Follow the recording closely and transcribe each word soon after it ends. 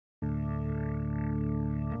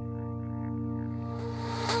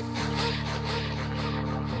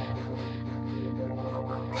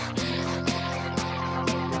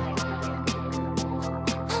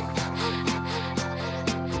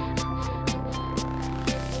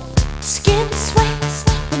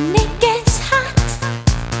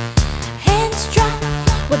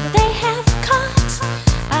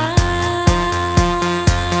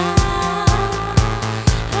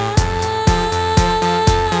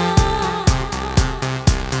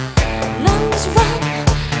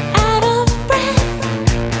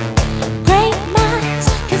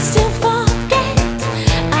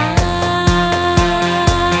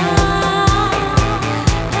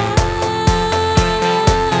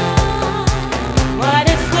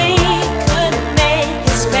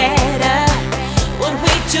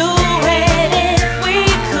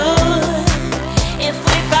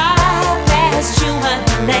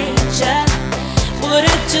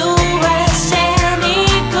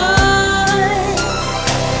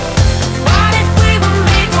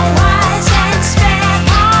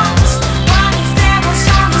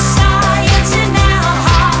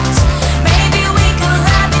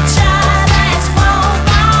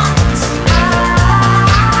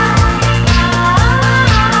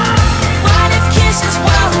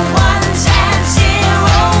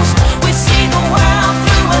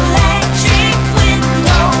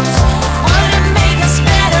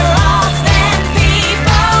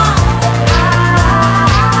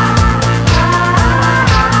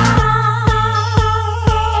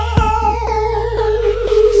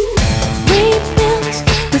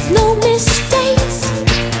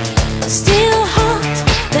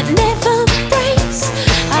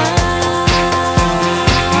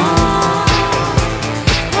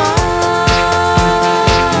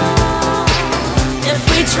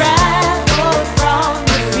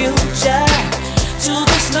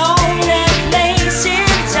only place in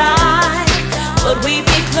time. Would we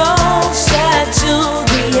be closer to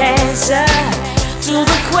the answer to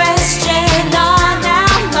the question on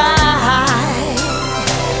our mind?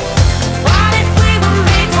 What if we were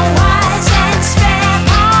made for wise and spare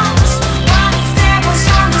parts? What if there was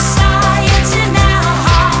only science in our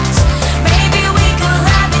hearts? Maybe we could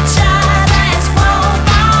love each other as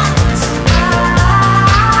robots.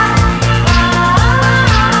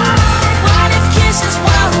 What if kisses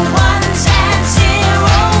were ones and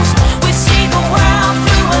zeros? We'd see the world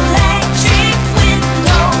through electric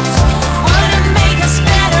windows. Would it make us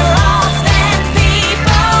better off than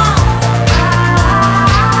people?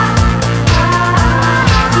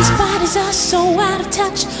 These bodies are so out of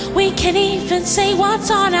touch, we can't even say what's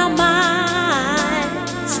on our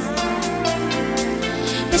minds.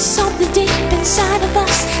 There's something deep inside of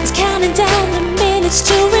us, it's counting down the minutes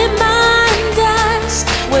to remind us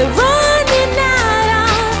we're